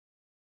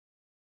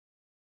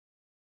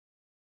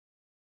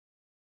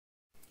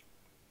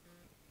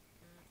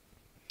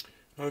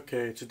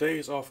Okay,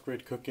 today's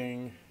off-grid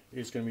cooking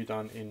is going to be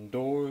done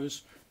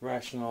indoors.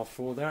 Rationale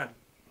for that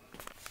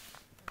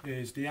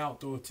is the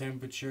outdoor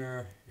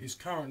temperature is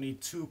currently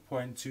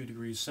 2.2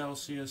 degrees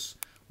Celsius,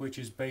 which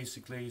is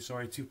basically,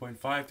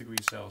 2.5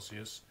 degrees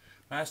Celsius.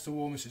 That's the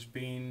warmest it's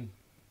been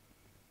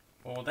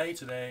all day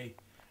today,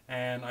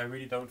 and I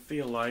really don't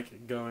feel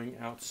like going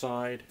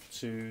outside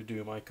to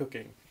do my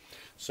cooking.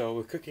 So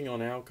we're cooking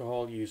on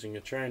alcohol using a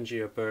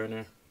Trangia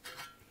burner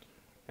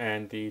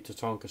and the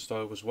Tatanka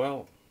stove as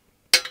well,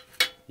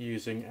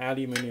 using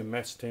aluminium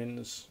mess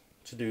tins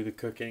to do the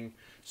cooking.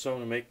 So I'm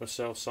going to make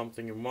myself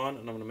something in one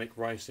and I'm going to make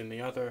rice in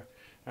the other,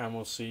 and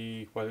we'll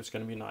see whether it's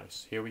going to be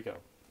nice. Here we go.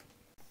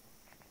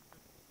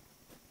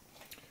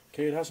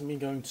 Okay, it hasn't been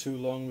going too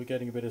long. We're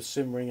getting a bit of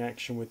simmering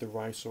action with the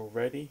rice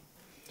already.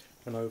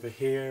 And over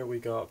here we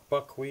got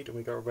buckwheat and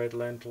we got red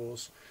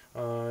lentils.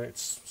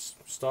 It's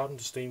starting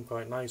to steam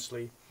quite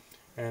nicely,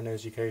 and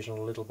there's the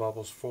occasional little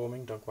bubbles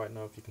forming. Don't quite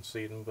know if you can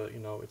see them, but you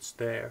know it's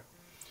there.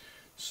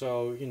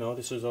 So, you know,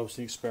 this is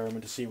obviously an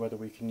experiment to see whether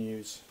we can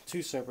use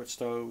two separate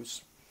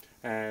stoves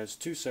as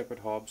two separate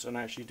hobs and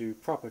actually do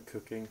proper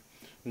cooking,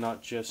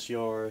 not just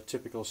your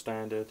typical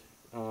standard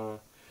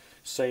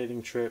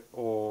sailing trip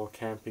or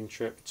camping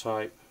trip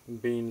type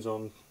beans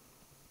on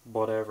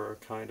whatever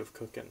kind of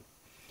cooking.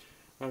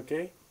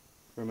 Okay,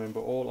 remember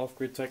all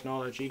off-grid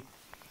technology.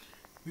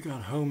 We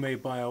got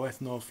homemade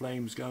bioethanol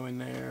flames going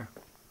there.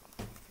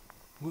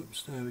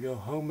 Whoops, there we go,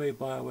 homemade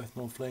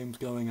bioethanol flames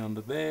going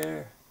under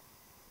there.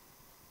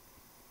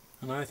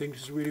 And I think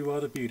this is really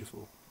rather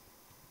beautiful.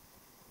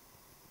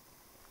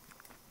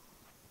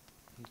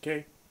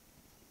 Okay.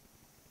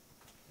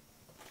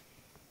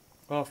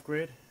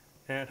 Off-grid,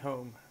 at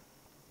home.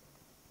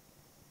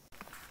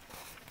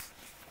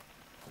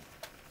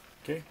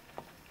 Okay.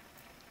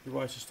 The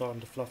rice is starting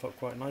to fluff up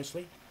quite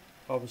nicely.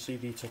 Obviously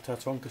the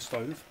Tatanka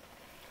stove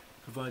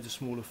provides a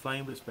smaller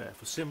flame, but it's better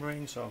for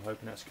simmering, so I'm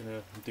hoping that's going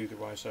to do the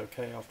rice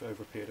okay after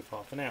over a period of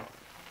half an hour.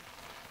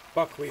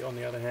 Buckwheat on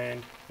the other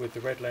hand, with the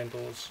red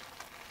lentils,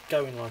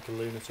 going like a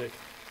lunatic.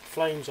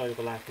 Flames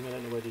overlapping, I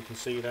don't know whether you can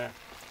see that,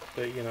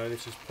 but you know,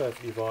 this is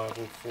perfectly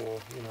viable for,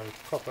 you know,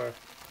 proper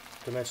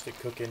domestic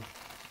cooking,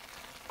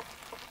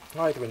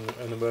 either in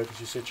an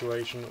emergency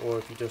situation or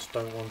if you just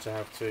don't want to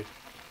have to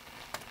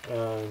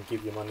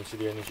give your money to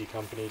the energy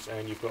companies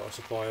and you've got a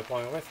supply of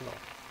bioethanol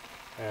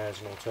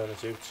as an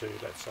alternative to,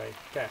 let's say,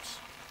 gas.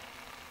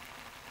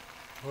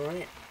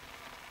 Alright,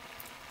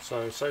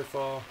 so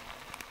far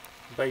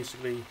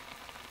basically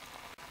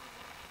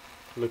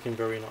looking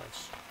very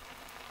nice.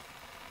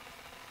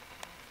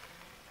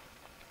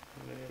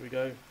 And there we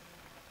go,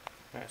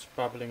 that's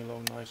bubbling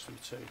along nicely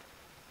too.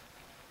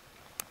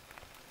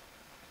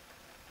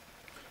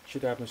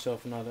 Should have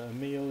myself another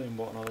meal in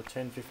what, another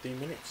 10-15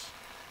 minutes,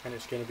 and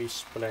it's going to be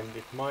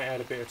splendid. Might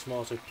add a bit of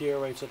tomato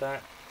puree to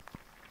that.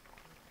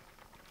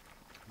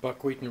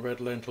 Buckwheat and red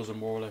lentils are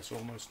more or less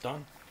almost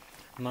done.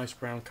 Nice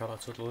brown colour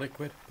to the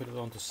liquid. Put it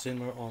on to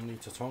simmer on the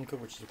Tatanka,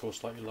 which is of course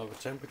slightly lower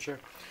temperature.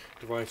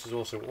 The rice is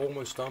also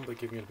almost done, but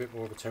giving it a bit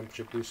more of a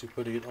temperature boost. We're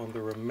putting it on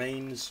the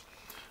remains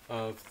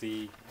of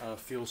the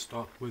fuel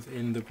stock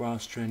within the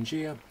brass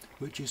Trangia,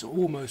 which is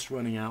almost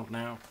running out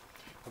now.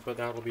 But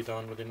that will be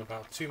done within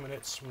about 2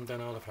 minutes, and then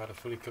I'll have had a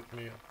fully cooked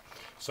meal.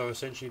 So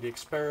essentially the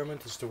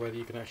experiment as to whether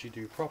you can actually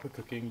do proper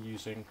cooking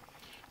using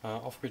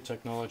off-grid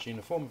technology in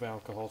the form of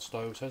alcohol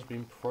stoves has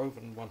been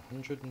proven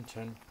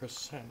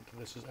 110%.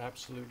 This is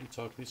absolutely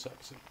totally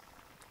sexy.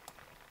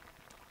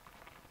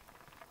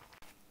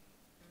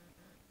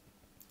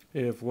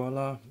 Et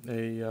voila,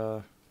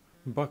 a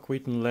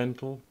buckwheat and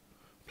lentil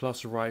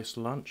plus rice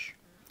lunch.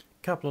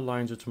 Couple of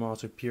lines of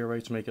tomato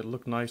puree to make it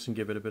look nice and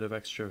give it a bit of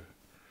extra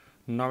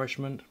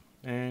nourishment,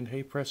 and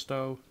hey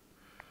presto,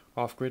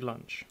 off-grid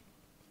lunch.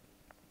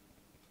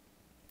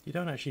 You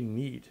don't actually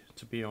need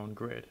to be on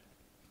grid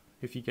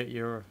if you get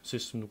your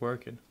system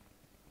working.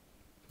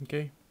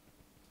 Okay?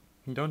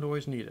 You don't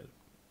always need it.